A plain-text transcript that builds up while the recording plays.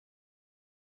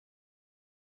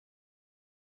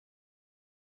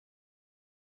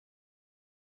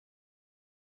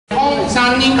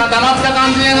3人固まった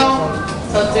感じでの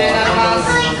撮影になりま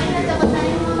す。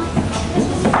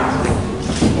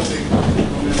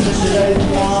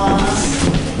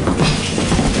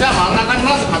じゃあ真ん中に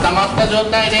まず固まった状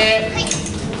態で、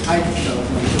はい。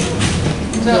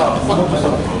じゃあここ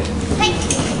はい。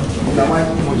名前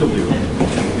もうちょっと言う。名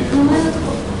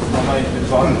前って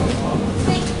あるの？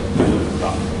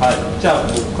はい。じゃあこ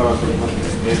こから撮りますね。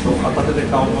片手で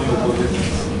顔の横で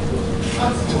す。全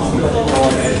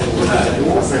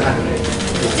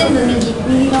部右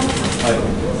側。はい。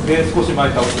で少し前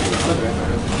倒してください。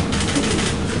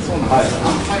そうなんです。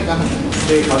はい。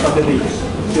で片手でいいです。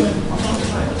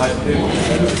はい。でこ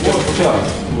ちらは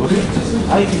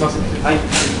いきますね。はい。はい。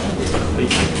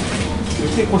そ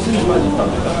して腰にまで立っ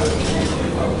てください。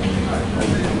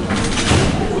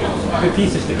はい。でピー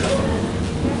スしてください。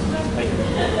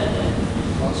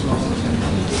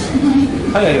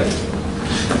はい。はいはいはい。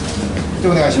お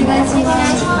願いします。お願い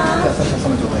します。じゃあ最初そ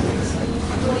の状態です。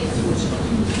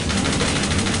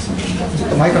ちょっ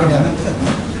と前から見ながら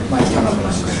前から見ながら。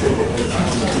ち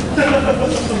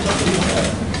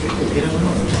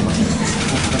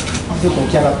ょっと起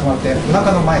き上がってもらってお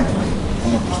腹の前に持って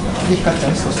きて、光っち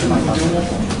ゃう。そして前から。はい、そ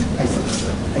うです。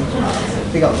はい、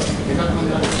笑顔で。ち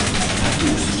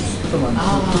ょっと待って、ち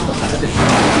ょっと外れて。は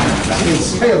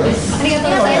い、ありがと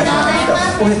うございま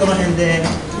す。おへその辺で、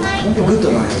グッ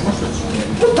とね、ち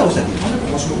ょっと倒していい。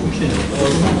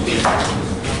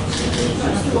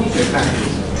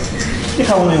で、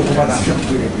顔の横パターン。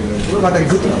これまたグッ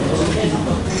となる。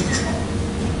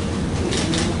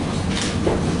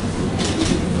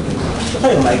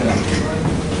最後マイクなんです。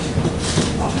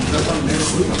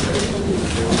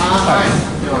はい。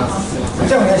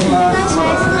じゃあお願いします。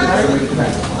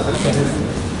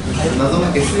謎の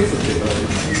SS って言われる。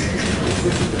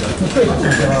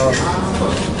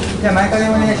じゃあ前から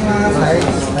お願いします。はい、はい、行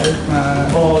きます。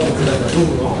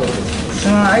相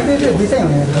手で V サインお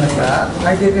願いできますか。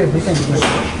相手で V サインできますか。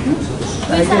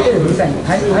相手で V サイン。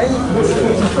はい、はい。こ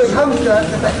れ顔見てください。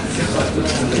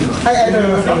はい、ありがと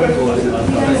うございます。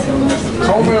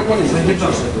顔の横にちょっと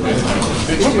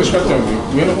光っちゃうんで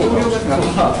上の方が。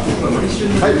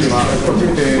はい、今こっち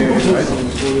見て。はい、ちょ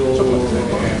っと待ってね。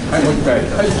はい、もう一回。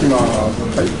はい、行きます。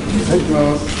はい、はい、行きま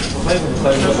す。はい、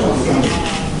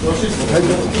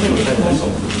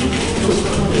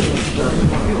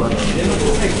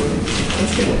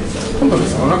今度で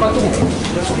す。お腹のところ。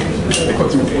こっ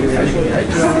ち見て。はい、はい、は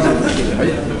い。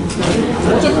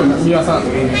もうちょっと皆さん。そ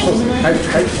うですね。はい、はい。あ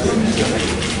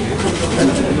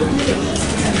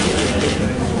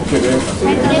りがとうござ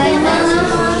います。お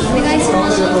願いし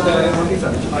ます。ありが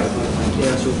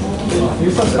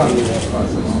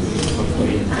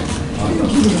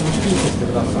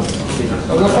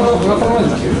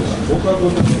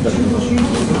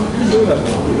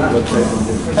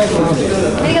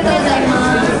とうございます。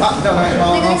あ、じゃあお願いしま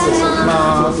す。お願いしま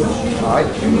す。はい。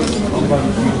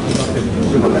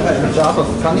じゃああと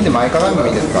3人で前からも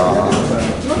いいですか。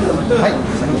はい。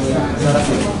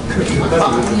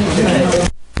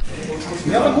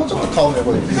やっぱりもうちょっと顔の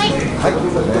横で。はい。はい。いき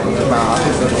ます。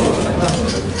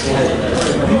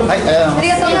はい。あり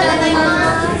がとうございます。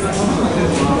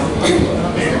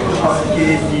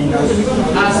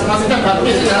あ、すみません。パッケ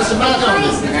ージなしバージョンで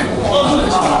すね。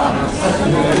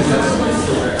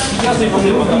すいません、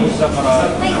また下から。は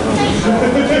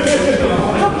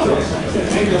い、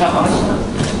ありがとうございます。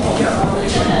お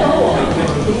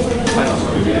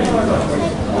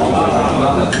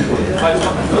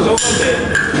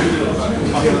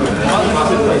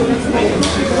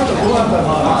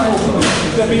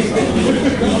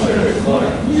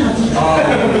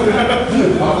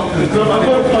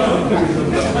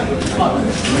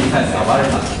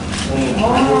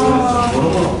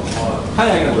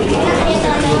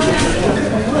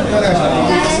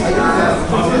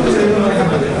い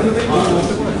します。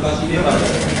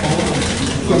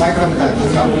これ前から見たいで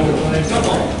すか。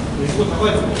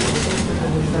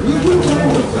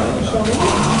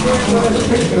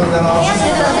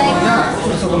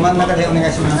そこ真ん中でお願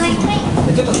いします。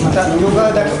ちょっとまたヨ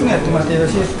ガだけやってもらってよろ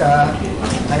しいですか。はい、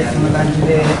そんな感じ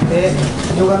で、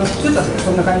ヨガのちょっと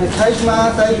そんな感じで、はい、し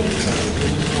ます。はい。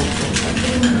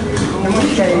もう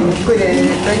一回ゆっくりです。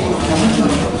はい。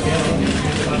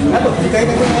あと振り返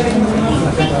りだけお願いできますか。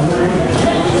ちょっ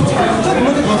とも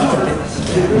うちょっと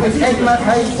はい、いきます。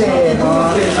はい、せーの。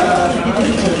あり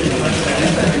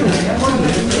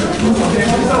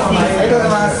がとうござい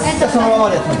ます。じゃあそのまま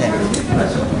ですので。はい、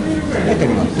取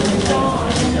ります。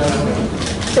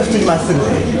じゃあ普通にまっすぐで。普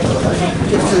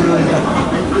通に。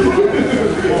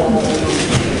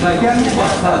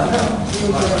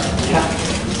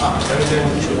最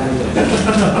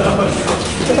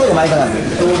後前からなんです。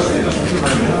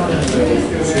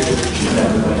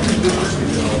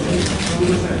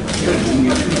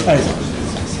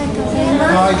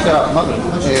はい、じゃあまず、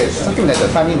さっきみたいな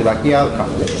3人で抱き合う感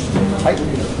じです。はい、そ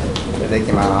れでい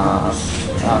きます。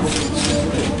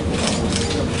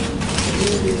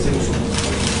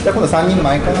じゃあ今度3人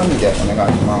前かがみでお願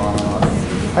いします。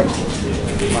はい、い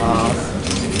きます。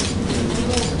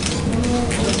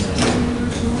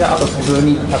じゃああと普通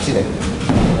に立ちで。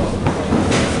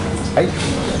はい。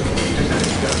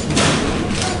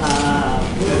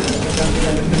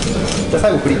じゃあ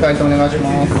最後振り返ってお願いしま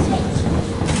す。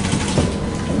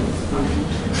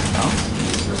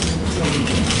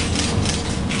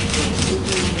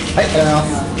はい、ありがとうございま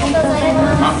す。ありがとうございま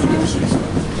す。よろしいですか。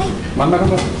真ん中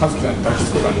のハスキーに抱きつ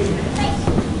く感じ。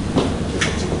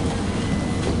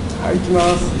はい、行きま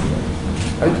す。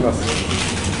はい、行きます。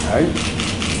はい。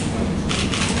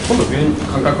今度全員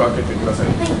間隔を空けてください。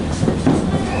は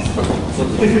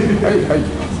い、はい、行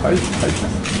きます。はい、はい、行き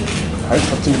ます。はい、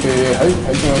こっち見て、はい、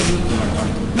はい、行きます。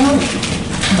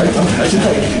はい、は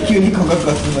い、急に感覚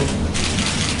が進まない。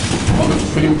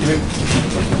振り向きで。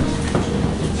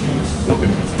持って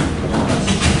みます。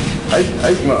はい、は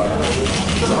い、今。あ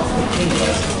りがとうご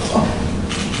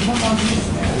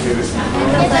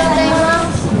ざいま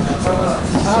す。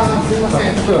すみませ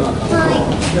ん。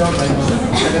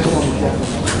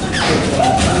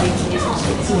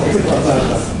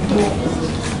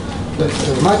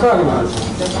前からあります。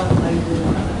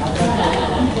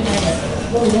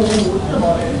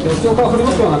後ろから振り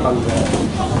向くような感じで。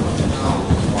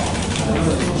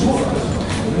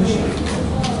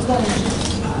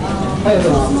ありがと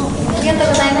うございます。ありがとう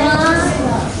ございます。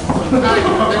大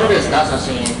丈夫ですか、写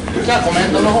真。じゃあコメ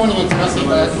ントの方に移らせてい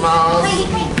ただきます。はい、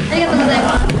ありがとうございま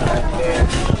す。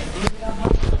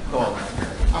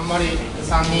あんまり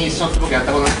3人一緒って僕やっ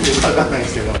たことないんで分かんないんで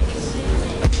すけど、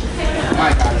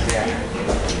前から来て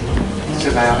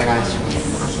取材お願いします。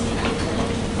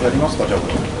やりますか、じゃあ。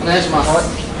お願いします。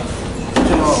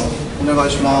じゃあ、お願い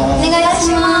しまお願い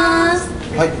します。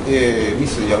はい、ミ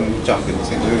スヤングチャンピオン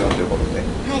2014ということで、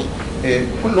はい。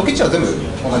これロケ地は全部同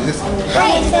じですか？は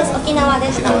い、沖縄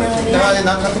です。沖縄で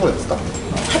何月頃ですか？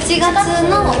 8月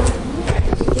の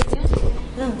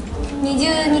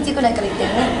20日くらいから行ってる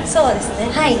ね。そうですね。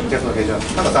はい。1月の下旬、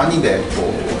なんか3人でこ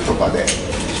うとかで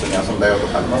一緒に遊んだよと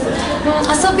かあります？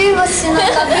遊びはしな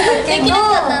かったけど、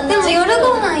でも夜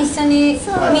ご飯一緒に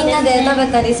みんなで食べ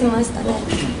たりしましたね。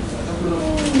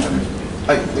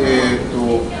はい、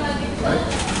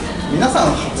皆さ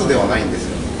ん初ではないんです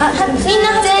よ。みん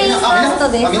な全員ファースト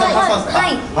です。みんなファーストです。は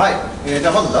い。はい。じゃ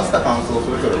あまず出した感想を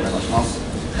それぞれお願いします。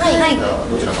はい。じゃあ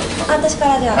どちらからですか？私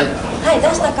からでは、はい出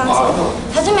した感想、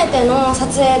初めての撮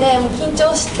影でもう緊張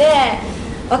して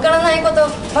わからないこと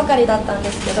ばかりだったん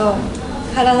ですけど、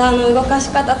体の動か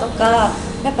し方とか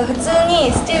やっぱ普通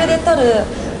にスチールで撮る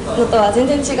のとは全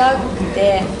然違く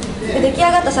て、で出来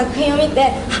上がった作品を見て、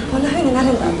こんな風にな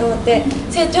るんだと思って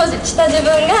成長した自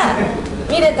分が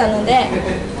見れたので、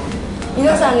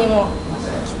皆さんにも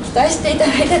期待していた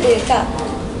だいたというか、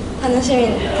楽しん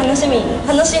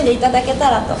でいただけた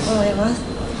らと思います。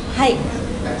はい。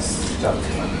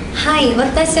はい、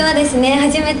私はですね、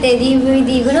初めて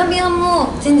DVD、グラビアも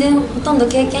全然ほとんど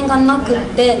経験がなくっ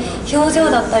て、表情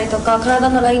だったりとか体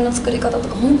のラインの作り方と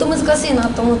か本当難しいな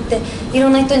と思って、いろ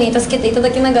んな人に助けていた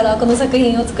だきながらこの作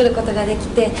品を作ることができ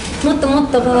て、もっともっ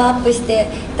とパワーアップして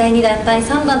第2弾第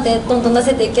3弾ってどんどん出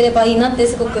せていければいいなって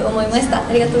すごく思いました。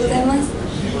ありがとうございます。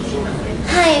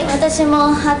はい、私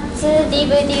も初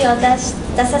DVD を出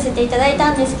させていただい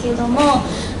たんですけれども、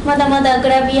まだまだグ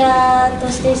ラビアと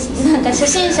してなんか初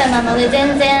心者なので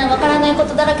全然わからないこ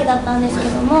とだらけだったんですけ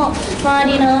ども、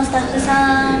周りのスタッフ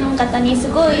さん方に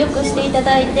すごいよくしていた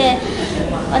だいて、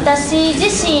私自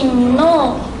身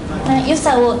の良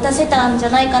さを出せたんじゃ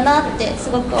ないかなってす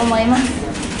ごく思います。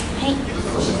はい。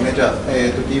そうですね。じゃあ、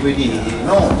DVD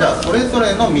のじゃあそれぞ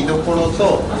れの見どころ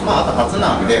と、あと初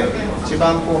なんで一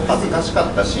番こう恥ずかしか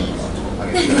ったシーンを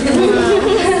挙げていただきま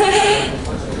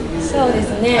す。そうで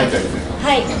すね。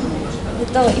はい。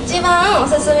一番お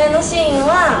すすめのシーン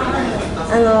は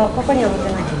ここには持って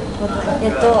ない。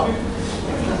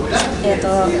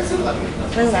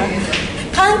なんだ、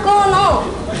観光の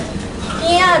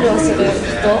PR をする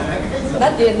人。な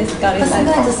んて言うんですか、バスガイ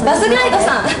ド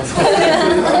さん。バ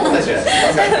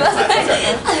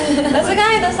ス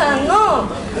ガイドさんの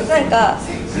なんか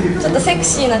ちょっとセク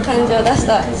シーな感じを出し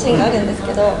たシーンがあるんです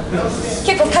けど、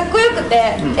結構かっこよくて、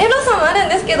エロさもあるん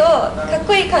ですけどかっ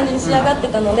こいい感じに仕上がって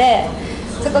たので、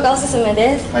そこがおすすめ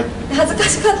です。恥ずか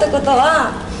しかったこと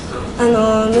は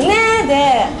胸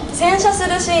で洗車す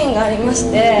るシーンがありま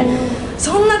して、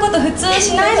そんなこと普通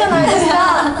しないじゃないですか。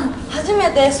初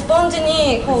めてスポンジ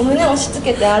にこう胸を押し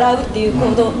付けて洗うっていう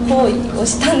行為を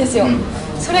したんですよ。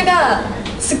それが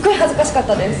すっごい恥ずかしかっ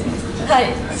たです。は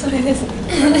い、それです。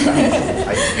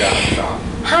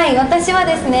はい、私は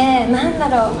ですね、なんだ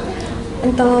ろう、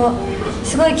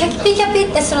すごいキャピキャピっ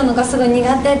てするのがすごい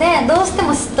苦手で、どうして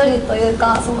もしっとりという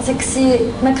か、そのセクシ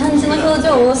ーな感じの表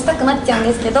情をしたくなっちゃうん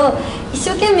ですけど、一生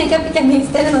懸命キャピキャピ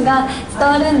してるのが伝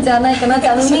わるんじゃないかなって、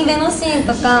海辺のシーン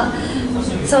とか、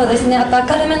そうですね、あ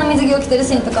と明るめの水着を着てる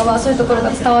シーンとかはそういうところが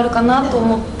伝わるかなと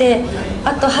思って、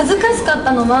あと恥ずかしかっ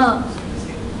たのは、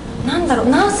なんだろう、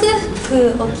ナース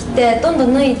服を着てどんど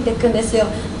ん脱いでいくんですよ。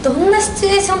どんなシチ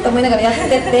ュエーションって思いながらやって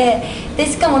て、で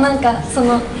しかもなんかそ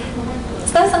の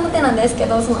スタッフさんの手なんですけ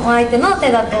ど、そのお相手の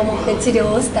手だと思って治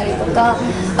療をしたりとか、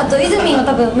あとイズミンは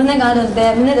多分胸があるん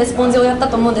で胸でスポンジをやった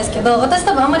と思うんですけど、私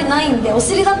多分あんまりないんでお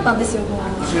尻だったんですよ。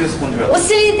お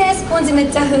尻でスポンジめっ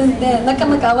ちゃ踏んで、なか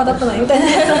なか泡立たないみたいな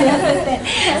やつをやってて、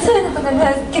そういうのとか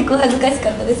が結構恥ずかしか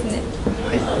ったですね。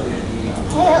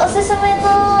おすすめ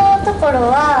のとこ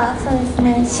ろは、そうです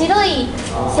ね、白い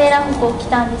セーラー服を着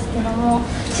たんですけども、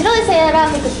白いセーラ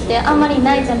ー服ってあんまり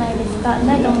ないじゃないですか、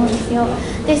ないと思うんですよ。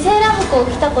で、セーラー服を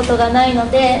着たことがない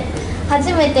ので、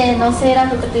初めてのセーラー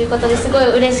服ということですご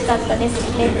い嬉しかったです、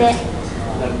着てて。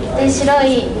で、白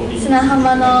い砂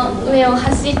浜の上を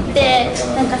走って、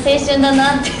なんか青春だ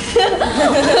なって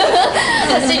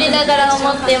走りながら思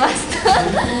ってまし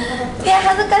たで、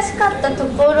恥ずかしかったと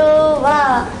ころ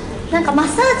は、なんかマッ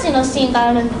サージのシーンが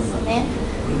あるんですよね。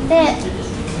で、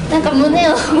なんか胸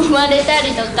を揉まれた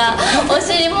りとか、お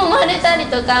尻揉まれたり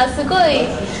とか、すごい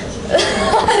恥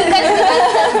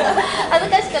ず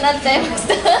かしくなっちゃいまし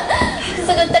たくす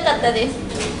ぐったかったです。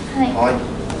はい、はい、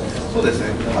そうですね。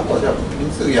あとはじゃあミ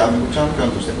スヤングチャンピオ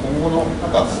ンとして今後のな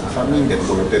んか3人での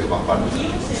ご予定とかあるんで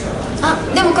すか？あ、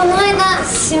でもこの間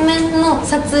紙面の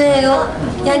撮影を、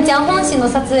やんちゃん本誌の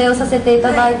撮影をさせてい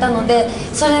ただいたので、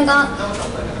それが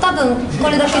多分こ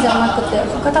れだけじゃなくて、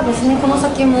他多分ですね、この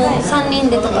先も3人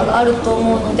でとかがあると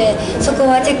思うので、そこ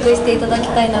はチェックしていただき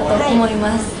たいなと思い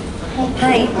ます。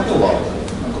はい。あとはな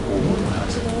んかこ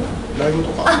うライブと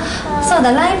か。あ、そう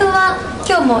だ、ライブは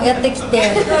今日もやってき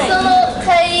て、その帰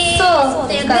りっ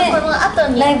ていうか、この後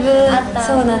にライブあった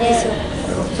そうなんですよ。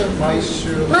毎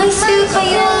週火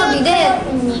曜日で、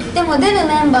でも出る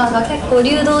メンバーが結構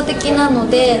流動的なの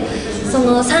で、そ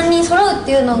の3人揃うっ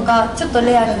ていうのがちょっと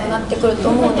レアルになってくると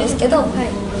思うんですけど、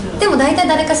でも大体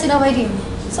誰かしらはいるよね。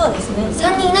そうですね。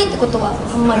3人いないってことは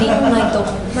あんまりないと。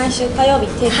毎週火曜日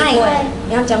定期公演、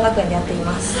やんちゃん学園でやってい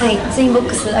ます。はい、ツインボッ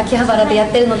クス秋葉原でや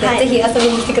ってるので、ぜひ遊び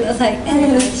に来てください。お願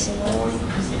いします。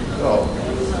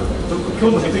今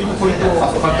日の水着のポイントを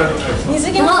簡単に。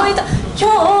水着のポイント、今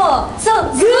日そ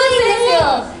う、すごいんです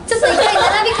よ。ちょっと一回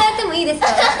並び替えてもいいですか？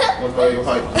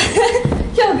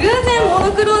今日偶然モ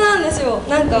ノクロなんですよ。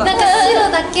なんか白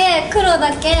だけ黒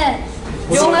だけ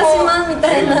しましまみ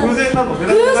たいな。偶然なの？偶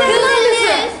然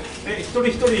一人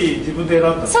一人自分で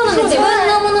選んだ。そうなんです。自分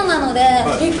のものなので、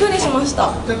びっくりしまし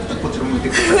た。じゃあちょっとこちら向いて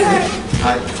ください。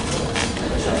はい。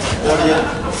終わりや。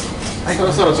はい、そ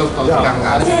ろそろちょっと時間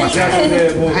があります。じゃあ、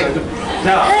もう大丈夫。じ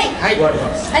ゃあ、終わり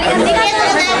ます。ありがとうございまし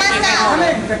た。花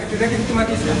火だけ振ってもらっ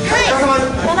ていいですか？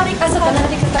並びか、そうか、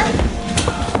並びか。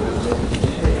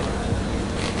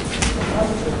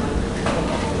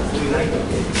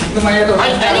どうもありがとうござ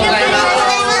いました。ありがとうござ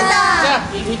います。じゃ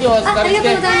あ、ビデオをお預かりし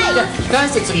て、じゃあ、控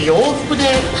え室次洋服で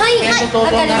登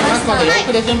場になりますので、洋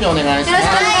服で準備お願いします。よろ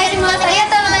しくお願いします。ありが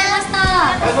とうございまし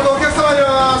た。ここでお客様い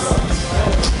ます。